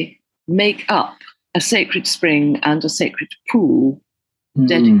 I make up a sacred spring and a sacred pool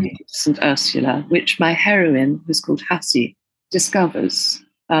dedicated to St. Ursula, which my heroine, who's called Hassie, discovers.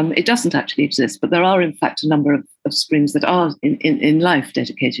 It doesn't actually exist, but there are, in fact, a number of springs that are in life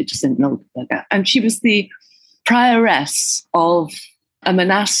dedicated to St. Milburga. And she was the prioress of a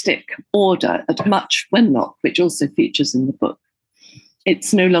monastic order at Much Wenlock, which also features in the book.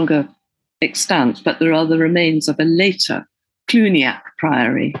 It's no longer extant, but there are the remains of a later Cluniac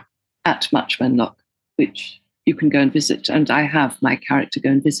priory at Much Wenlock, which you can go and visit. And I have my character go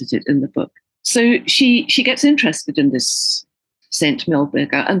and visit it in the book. So she gets interested in this St.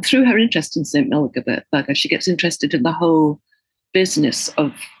 Milberger, and through her interest in St. Milberger, she gets interested in the whole business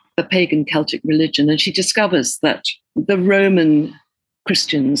of the pagan Celtic religion, and she discovers that the Roman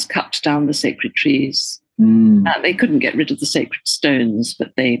Christians cut down the sacred trees. They couldn't get rid of the sacred stones,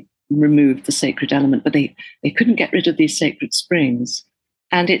 but they removed the sacred element, but they couldn't get rid of these sacred springs.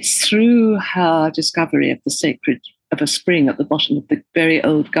 And it's through her discovery of a spring at the bottom of the very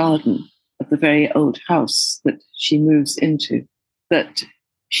old garden of the very old house that she moves into, that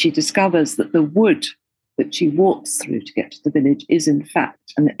she discovers that the wood that she walks through to get to the village is in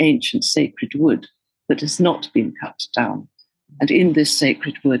fact an ancient sacred wood that has not been cut down. And in this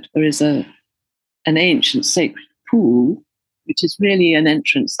sacred wood, there is an ancient sacred pool, which is really an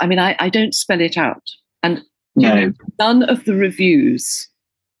entrance. I mean, I don't spell it out. And none of the reviews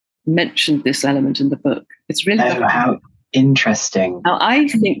mentioned this element in the book. It's really how interesting. Now, I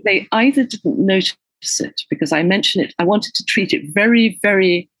think they either didn't notice it because I mentioned it. I wanted to treat it very,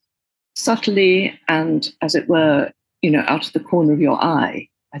 very subtly and, as it were, out of the corner of your eye.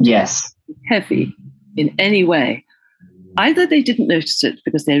 Yes. Heavy in any way. Either they didn't notice it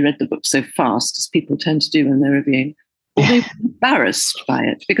because they read the book so fast, as people tend to do when they're reviewing, or they were embarrassed by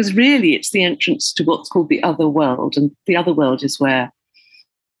it, because really it's the entrance to what's called the other world. And the other world is where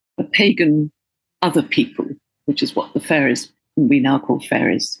the pagan other people, which is what the fairies, we now call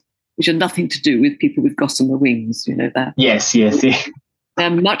fairies, which are nothing to do with people with gossamer wings, that. Yes. They're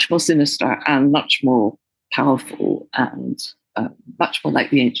much more sinister and much more powerful and much more like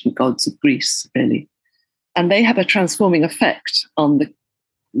the ancient gods of Greece, really. And they have a transforming effect on the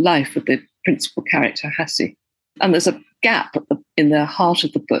life of the principal character, Hassie. And there's a gap in the heart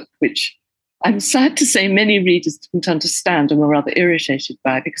of the book, which I'm sad to say many readers didn't understand and were rather irritated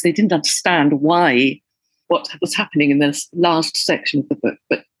by, because they didn't understand what was happening in this last section of the book.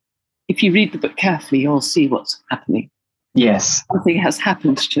 But if you read the book carefully, you'll see what's happening. Yes. Something has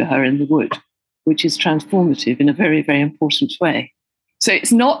happened to her in the wood, which is transformative in a very, very important way. So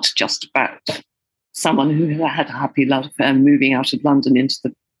it's not just about someone who had a happy love affair moving out of London into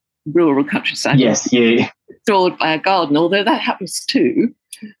the rural countryside. Yes, yeah. Stored by a garden, although that happens too.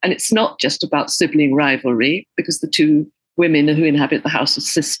 And it's not just about sibling rivalry, because the two women who inhabit the house are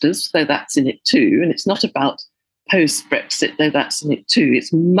sisters, though that's in it too. And it's not about post-Brexit, though that's in it too.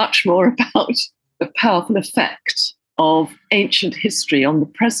 It's much more about the powerful effect of ancient history on the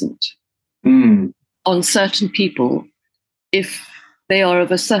present, on certain people, if they are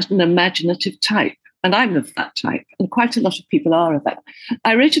of a certain imaginative type. And I'm of that type, and quite a lot of people are of that.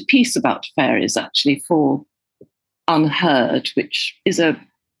 I wrote a piece about fairies, actually, for Unheard, which is an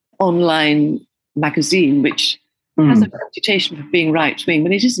online magazine which has a reputation for being right-wing,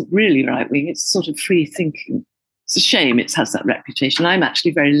 but it isn't really right-wing. It's sort of free-thinking. It's a shame it has that reputation. I'm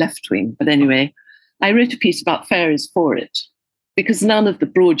actually very left-wing. But anyway, I wrote a piece about fairies for it, because none of the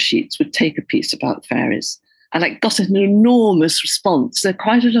broadsheets would take a piece about fairies. And I got an enormous response. There are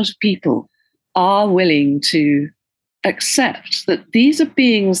quite a lot of people are willing to accept that these are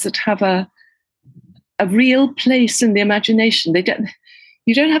beings that have a real place in the imagination.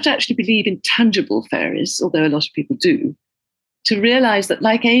 You don't have to actually believe in tangible fairies, although a lot of people do, to realize that,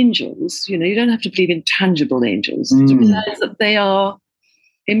 like angels, you don't have to believe in tangible angels, to realize that they are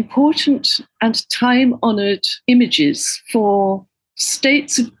important and time-honored images for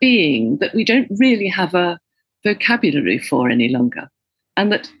states of being that we don't really have a vocabulary for any longer. And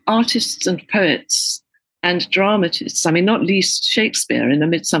that artists and poets and dramatists, I mean, not least Shakespeare in A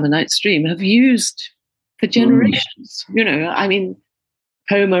Midsummer Night's Dream, have used for generations. I mean,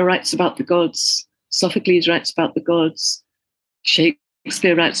 Homer writes about the gods, Sophocles writes about the gods,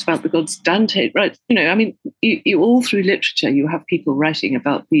 Shakespeare writes about the gods, Dante writes, you all through literature, you have people writing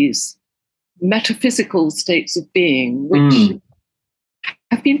about these metaphysical states of being, which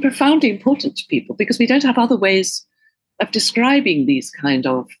have been profoundly important to people, because we don't have other ways of describing these kind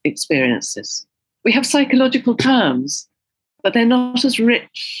of experiences. We have psychological terms, but they're not as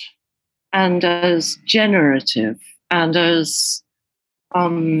rich and as generative and as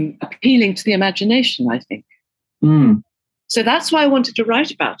appealing to the imagination, I think. So that's why I wanted to write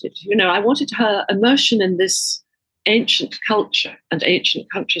about it. I wanted her immersion in this ancient culture and ancient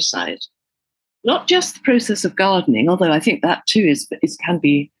countryside, not just the process of gardening, although I think that too can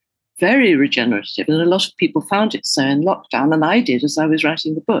be very regenerative, and a lot of people found it so in lockdown, and I did as I was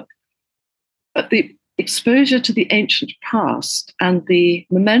writing the book. But the exposure to the ancient past and the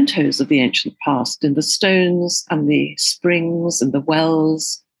mementos of the ancient past in the stones and the springs and the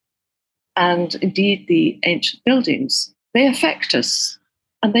wells, and indeed the ancient buildings, they affect us.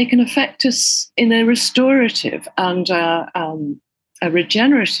 And they can affect us in a restorative and a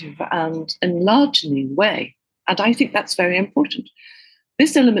regenerative and enlarging way. And I think that's very important.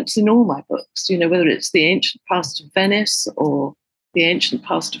 This element's in all my books, whether it's the ancient past of Venice or the ancient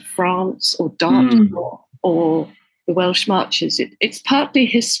past of France or Dartmoor or the Welsh Marches. It's partly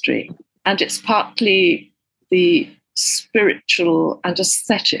history, and it's partly the spiritual and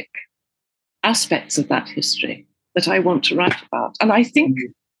aesthetic aspects of that history that I want to write about. And I think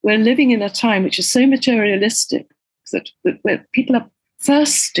we're living in a time which is so materialistic that where people are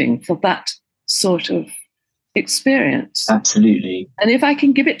thirsting for that sort of experience. Absolutely. And if I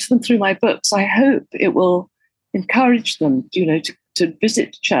can give it to them through my books, I hope it will encourage them, to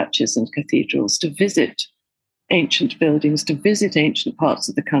visit churches and cathedrals, to visit ancient buildings, to visit ancient parts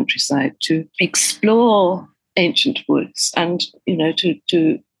of the countryside, to explore ancient woods, and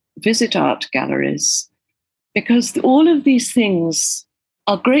to visit art galleries, because all of these things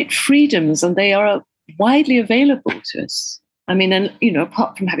are great freedoms and they are widely available to us. I mean, and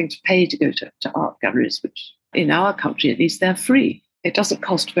apart from having to pay to go to art galleries, which in our country at least they're free. It doesn't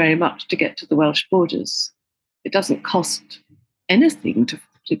cost very much to get to the Welsh borders. It doesn't cost anything to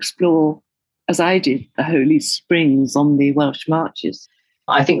explore, as I did, the holy springs on the Welsh Marches.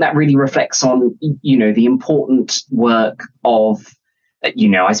 I think that really reflects on, the important work of,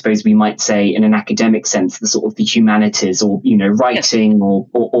 I suppose we might say in an academic sense, the sort of the humanities, or, writing, yes,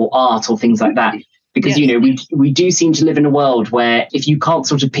 or art or things like that. Because, yes, we do seem to live in a world where if you can't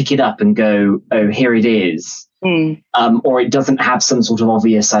sort of pick it up and go, oh, here it is, or it doesn't have some sort of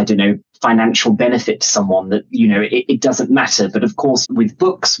obvious, financial benefit to someone, that, it doesn't matter. But of course, with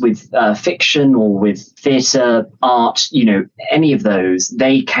books, with fiction, or with theatre, art, any of those,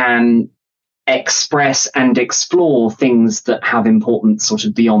 they can express and explore things that have importance sort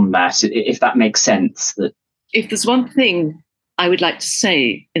of beyond that, if that makes sense. That if there's one thing I would like to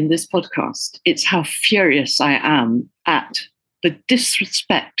say in this podcast, it's how furious I am at the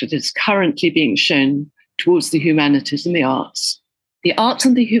disrespect that is currently being shown towards the humanities and the arts. The arts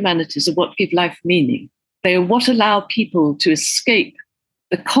and the humanities are what give life meaning. They are what allow people to escape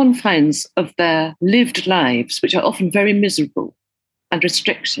the confines of their lived lives, which are often very miserable and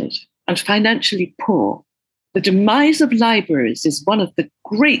restricted and financially poor. The demise of libraries is one of the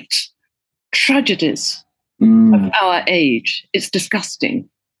great tragedies of our age. It's disgusting.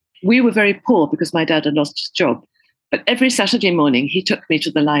 We were very poor because my dad had lost his job, but every Saturday morning he took me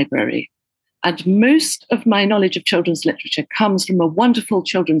to the library. And most of my knowledge of children's literature comes from a wonderful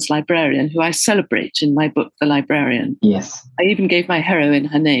children's librarian who I celebrate in my book, The Librarian. Yes. I even gave my heroine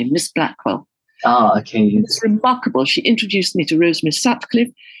her name, Miss Blackwell. Ah, okay. It's remarkable. She introduced me to Rosemary Sutcliffe.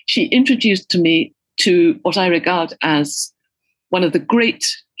 She introduced me to what I regard as one of the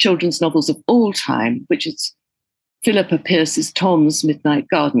great children's novels of all time, which is Philippa Pearce's Tom's Midnight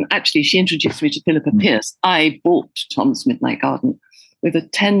Garden. Actually, she introduced me to Philippa Pearce. I bought Tom's Midnight Garden with a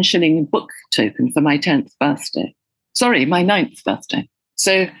 10-shilling book token for my 10th birthday. Sorry, my 9th birthday.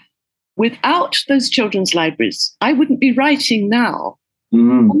 So without those children's libraries, I wouldn't be writing now.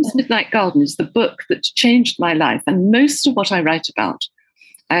 Tom's Midnight Garden is the book that changed my life. And most of what I write about,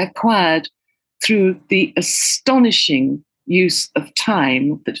 I acquired through the astonishing use of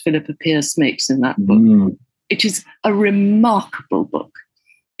time that Philippa Pearce makes in that book. It is a remarkable book.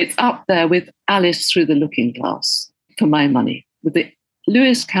 It's up there with Alice Through the Looking Glass, for my money, with the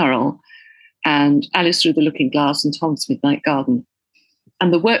Lewis Carroll and Alice Through the Looking Glass and Tom's Midnight Garden.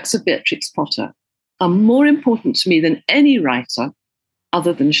 And the works of Beatrix Potter are more important to me than any writer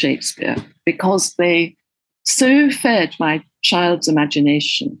other than Shakespeare, because they so fed my child's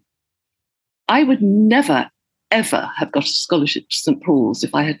imagination. I would never, ever have got a scholarship to St. Paul's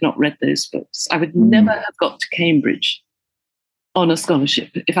if I had not read those books. I would never have got to Cambridge on a scholarship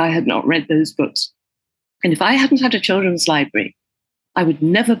if I had not read those books. And if I hadn't had a children's library, I would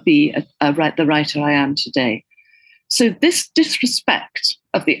never be the writer I am today. So this disrespect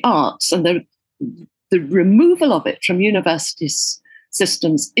of the arts and the removal of it from university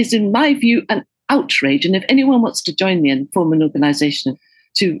systems is, in my view, an outrage. And if anyone wants to join me and form an organization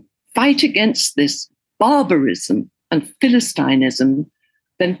to fight against this barbarism and Philistinism,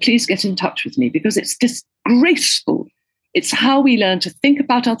 then please get in touch with me, because it's disgraceful. It's how we learn to think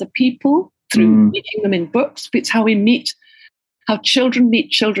about other people through meeting them in books. It's how children meet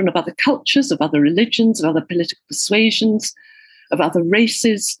children of other cultures, of other religions, of other political persuasions, of other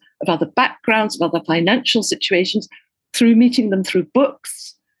races, of other backgrounds, of other financial situations, through meeting them through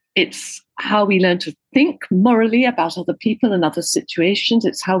books. It's how we learn to think morally about other people and other situations.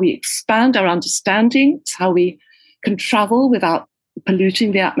 It's how we expand our understanding. It's how we can travel without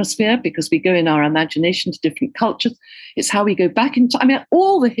polluting the atmosphere because we go in our imagination to different cultures. It's how we go back in time. I mean,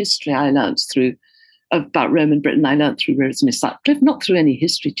 all the history I learned through about Roman Britain, I learned through Rosemary Sutcliffe, not through any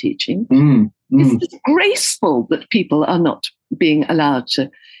history teaching. It's disgraceful that people are not being allowed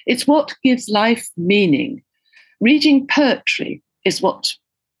to. It's what gives life meaning. Reading poetry is what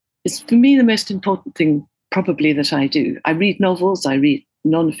is, for me, the most important thing probably that I do. I read novels, I read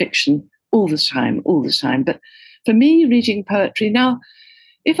nonfiction all the time. But for me, reading poetry, now,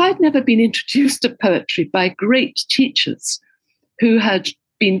 if I'd never been introduced to poetry by great teachers who had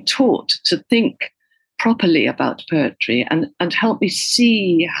been taught to think properly about poetry and help me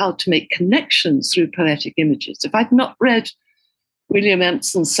see how to make connections through poetic images, if I'd not read William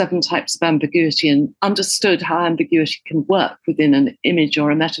Empson's 7 Types of Ambiguity and understood how ambiguity can work within an image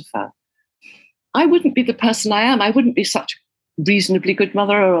or a metaphor, I wouldn't be the person I am. I wouldn't be such a reasonably good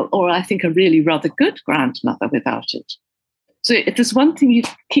mother or I think a really rather good grandmother without it. So if there's one thing you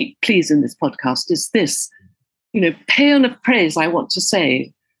keep please in this podcast is this, paean of praise I want to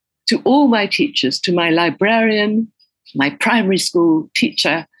say to all my teachers, to my librarian, my primary school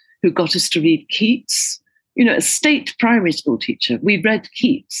teacher who got us to read Keats, a state primary school teacher. We read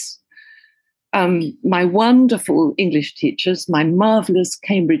Keats. My wonderful English teachers, my marvelous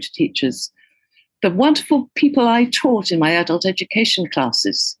Cambridge teachers, the wonderful people I taught in my adult education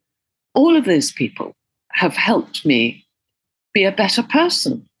classes, all of those people have helped me be a better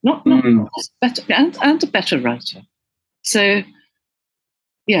person, not just better, and a better writer. So,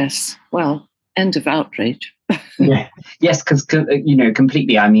 yes, well, end of outrage. Yeah. Yes, because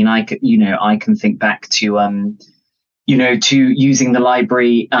completely. I mean, I can think back to to using the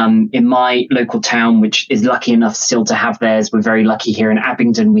library in my local town, which is lucky enough still to have theirs. We're very lucky here in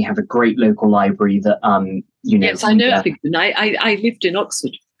Abingdon. We have a great local library that Yes, I know Abingdon. I lived in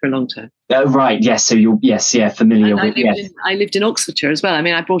Oxford for a long time. Oh, right. Yes. So you're familiar with. I lived in Oxfordshire as well. I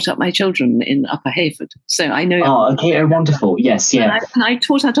mean, I brought up my children in Upper Hayford, so I know. Oh, okay. Oh, wonderful. Yes. Yeah. And I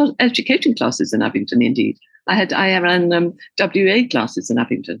taught adult education classes in Abingdon. Indeed, I ran WA classes in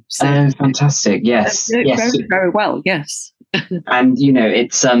Abingdon. So, fantastic. Yes. Yes. Very, very well. Yes. And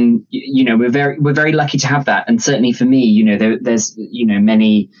it's we're very lucky to have that. And certainly for me, there's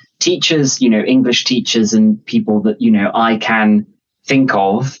many teachers, English teachers and people that I can think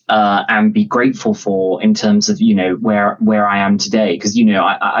of and be grateful for in terms of where I am today, because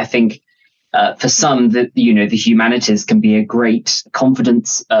I think for some that the humanities can be a great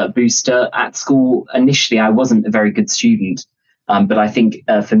confidence booster at school. Initially I wasn't a very good student, but I think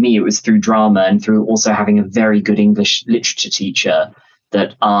for me it was through drama and through also having a very good English literature teacher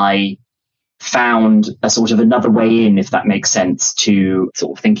that I found a sort of another way in, if that makes sense, to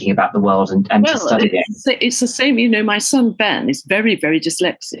sort of thinking about the world and to studying it. It's the same, my son Ben is very, very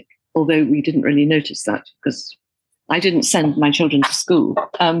dyslexic, although we didn't really notice that because I didn't send my children to school.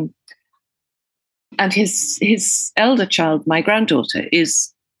 And his elder child, my granddaughter,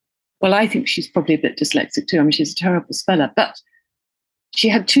 is, well, I think she's probably a bit dyslexic too. I mean, she's a terrible speller, but she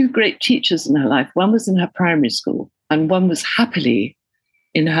had 2 great teachers in her life. One was in her primary school and one was happily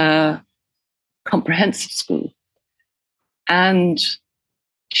in her comprehensive school. And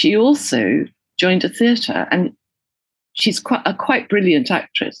she also joined a theatre, and she's quite brilliant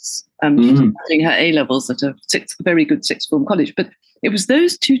actress. She's doing her A-levels at a very good sixth form college. But it was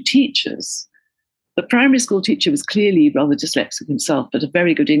those 2 teachers. The primary school teacher was clearly rather dyslexic himself, but a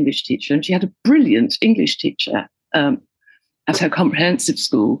very good English teacher. And she had a brilliant English teacher at her comprehensive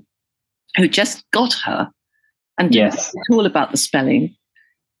school who just got her and didn't know at all about the spelling.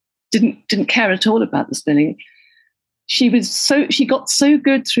 Didn't care at all about the spelling. She got so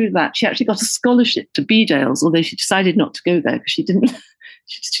good through that. She actually got a scholarship to Bedales, although she decided not to go there because she didn't.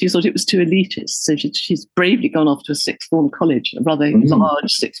 She thought it was too elitist. So she's bravely gone off to a sixth form college, a rather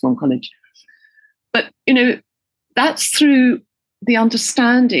large sixth form college. But that's through the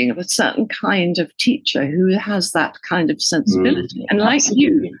understanding of a certain kind of teacher who has that kind of sensibility. And like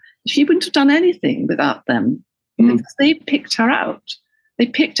you, she wouldn't have done anything without them because they picked her out. They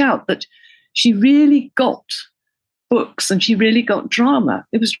picked out that she really got books and she really got drama.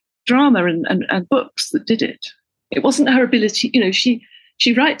 It was drama and books that did it. It wasn't her ability.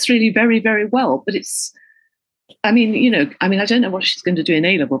 She writes really very, very well, but I don't know what she's going to do in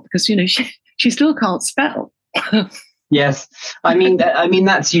A-level because, she still can't spell. Yes. I mean,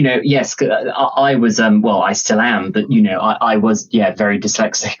 that's, yes, I was, I still am, but, I was, very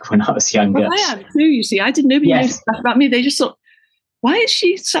dyslexic when I was younger. Well, I am too, you see. Nobody knows that about me. They just thought, why is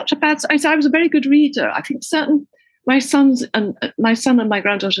she such a bad? I was a very good reader. I think my son and my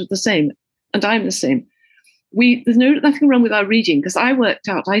granddaughter are the same. and I'm the same. There's nothing wrong with our reading, because I worked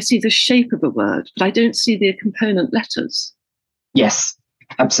out I see the shape of a word, but I don't see the component letters. Yes,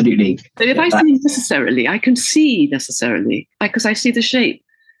 absolutely. So if I see necessarily, I can see necessarily because I see the shape.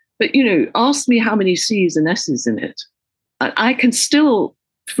 But, ask me how many C's and S's in it. I can still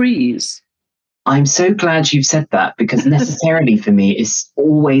freeze. I'm so glad you've said that, because necessarily for me is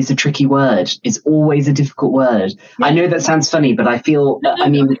always a tricky word. It's always a difficult word. Yeah. I know that sounds funny, but I feel,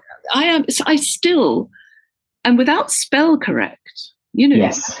 I still am without spell correct,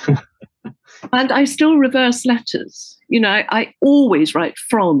 Yes. And I still reverse letters. I always write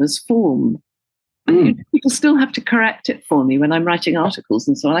from as form. People still have to correct it for me when I'm writing articles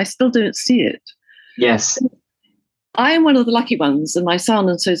and so on. I still don't see it. Yes. I am one of the lucky ones, and my son,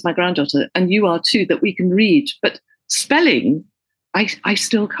 and so is my granddaughter, and you are too, that we can read. But spelling, I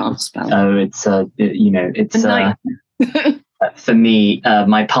still can't spell. Oh, it's for me,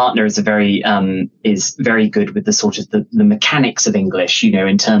 my partner is very good with the sort of the mechanics of English,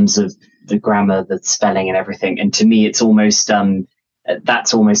 in terms of the grammar, the spelling, and everything. And to me, it's almost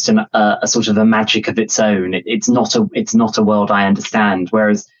that's almost a sort of a magic of its own. It's not a world I understand.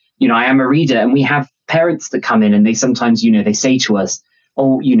 Whereas, I am a reader, and we have parents that come in, and they sometimes, they say to us,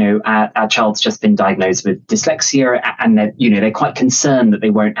 "Oh, our child's just been diagnosed with dyslexia," and they're quite concerned that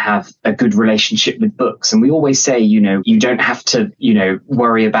they won't have a good relationship with books. And we always say, you don't have to,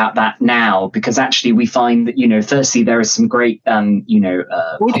 worry about that now, because actually we find that, firstly, there are some great,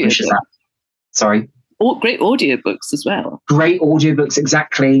 publishers out. Sorry. Great audiobooks as well. Great audiobooks,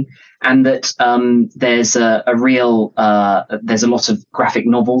 exactly. And that there's a lot of graphic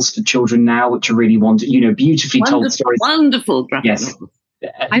novels for children now, which are really beautifully told stories. Wonderful graphic novels.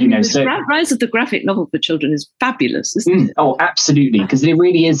 The rise of the graphic novel for children is fabulous, isn't it? Oh, absolutely, because it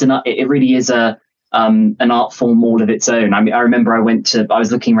really is an art form all of its own. I mean, I remember I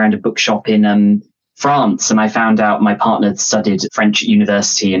was looking around a bookshop in France, and I found out my partner studied French at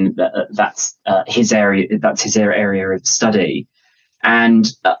university, and that's his area. That's his area of study.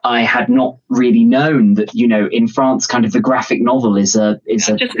 And I had not really known that, in France, kind of the graphic novel is I've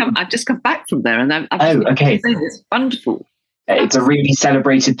just come back from there, and okay, it's wonderful. It's a really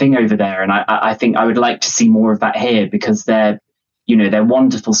celebrated thing over there, and I think I would like to see more of that here, because they're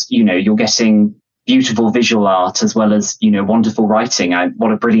wonderful. You're getting beautiful visual art as well as wonderful writing.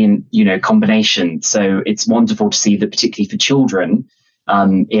 What a brilliant combination. So it's wonderful to see that, particularly for children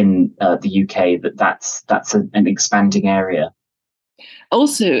in the UK, that's an expanding area.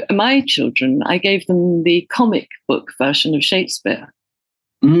 Also, my children, I gave them the comic book version of Shakespeare.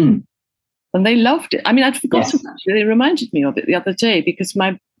 And they loved it. I mean, I'd forgotten, yes. Actually. They reminded me of it the other day, because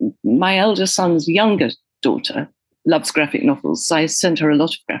my elder son's younger daughter loves graphic novels. So I sent her a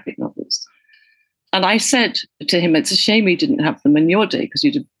lot of graphic novels. And I said to him, it's a shame we didn't have them in your day,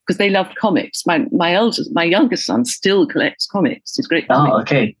 because they loved comics. My youngest son still collects comics. He's great. Oh,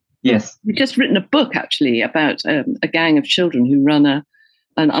 okay. Yes. He's just written a book, actually, about a gang of children who run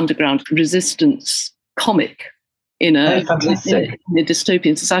an underground resistance comic in a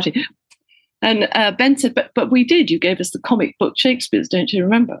dystopian society. And Ben said, but we did. You gave us the comic book Shakespeare's, don't you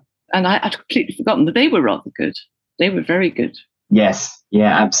remember? And I'd completely forgotten, but they were rather good. They were very good. Yes.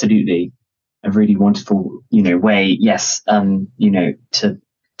 Yeah, absolutely. A really wonderful, way, yes, to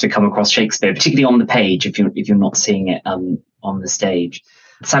come across Shakespeare, particularly on the page, if you're not seeing it on the stage.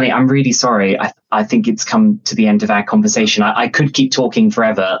 Sally, I'm really sorry. I think it's come to the end of our conversation. I could keep talking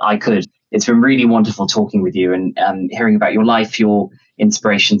forever. I could. It's been really wonderful talking with you and hearing about your life, your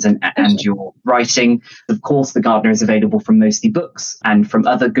inspirations and your writing. Of course, The Gardener is available from Mostly Books and from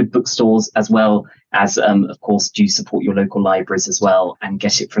other good bookstores, as well as, of course, do support your local libraries as well and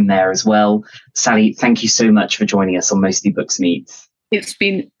get it from there as well. Sally, thank you so much for joining us on Mostly Books Meets. It's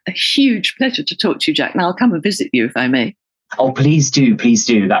been a huge pleasure to talk to you, Jack. Now I'll come and visit you if I may. Oh, please do. Please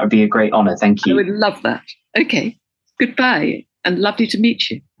do. That would be a great honour. Thank you. I would love that. Okay. Goodbye and lovely to meet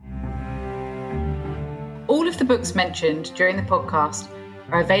you. All of the books mentioned during the podcast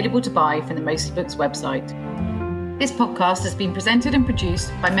are available to buy from the Mostly Books website. This podcast has been presented and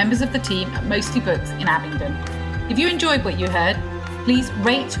produced by members of the team at Mostly Books in Abingdon. If you enjoyed what you heard, please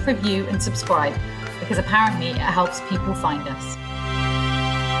rate, review and subscribe, because apparently it helps people find us.